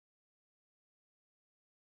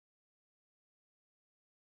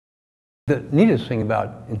The neatest thing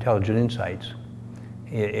about Intelligent InSites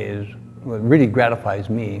is, what really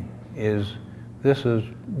gratifies me is this is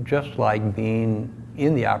just like being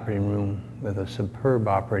in the operating room with a superb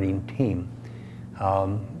operating team.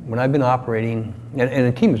 When I've been operating, and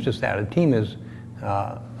a team is just that, a team is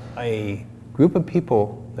a group of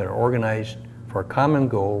people that are organized for a common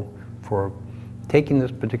goal, for taking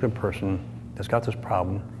this particular person that's got this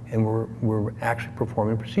problem, and we're actually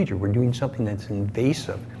performing a procedure. We're doing something that's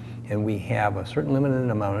invasive, and we have a certain limited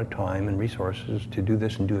amount of time and resources to do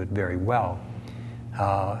this and do it very well.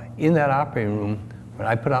 In that operating room, when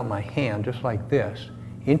I put out my hand just like this,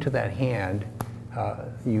 into that hand,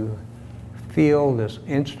 you feel this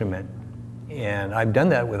instrument, and I've done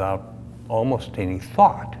that without almost any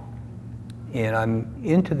thought. And I'm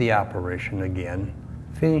into the operation again,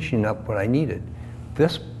 finishing up what I needed.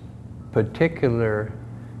 This particular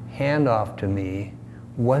handoff to me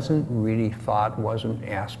wasn't really thought, wasn't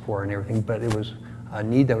asked for and everything, but it was a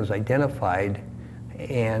need that was identified,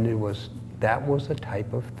 and that was the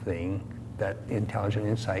type of thing that Intelligent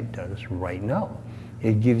InSight does right now.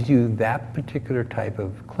 It gives you that particular type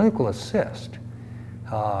of clinical assist.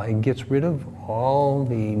 It gets rid of all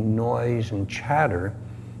the noise and chatter,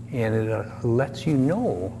 and it lets you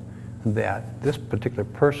know that this particular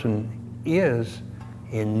person is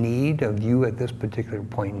in need of you at this particular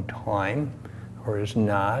point in time, or is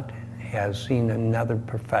not, has seen another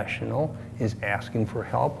professional, is asking for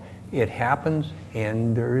help. It happens,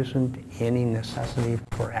 and there isn't any necessity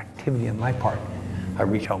for activity on my part. I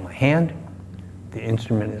reach out my hand, the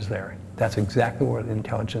instrument is there. That's exactly what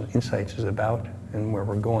Intelligent InSites is about and where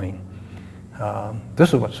we're going. This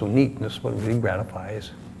is what's so neat, and this is what really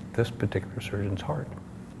gratifies this particular surgeon's heart.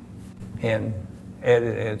 And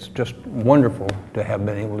it's just wonderful to have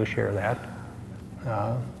been able to share that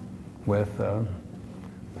with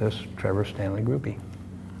this Trevor Stanley groupie.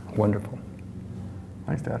 Wonderful.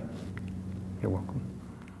 Thanks, Dad. You're welcome.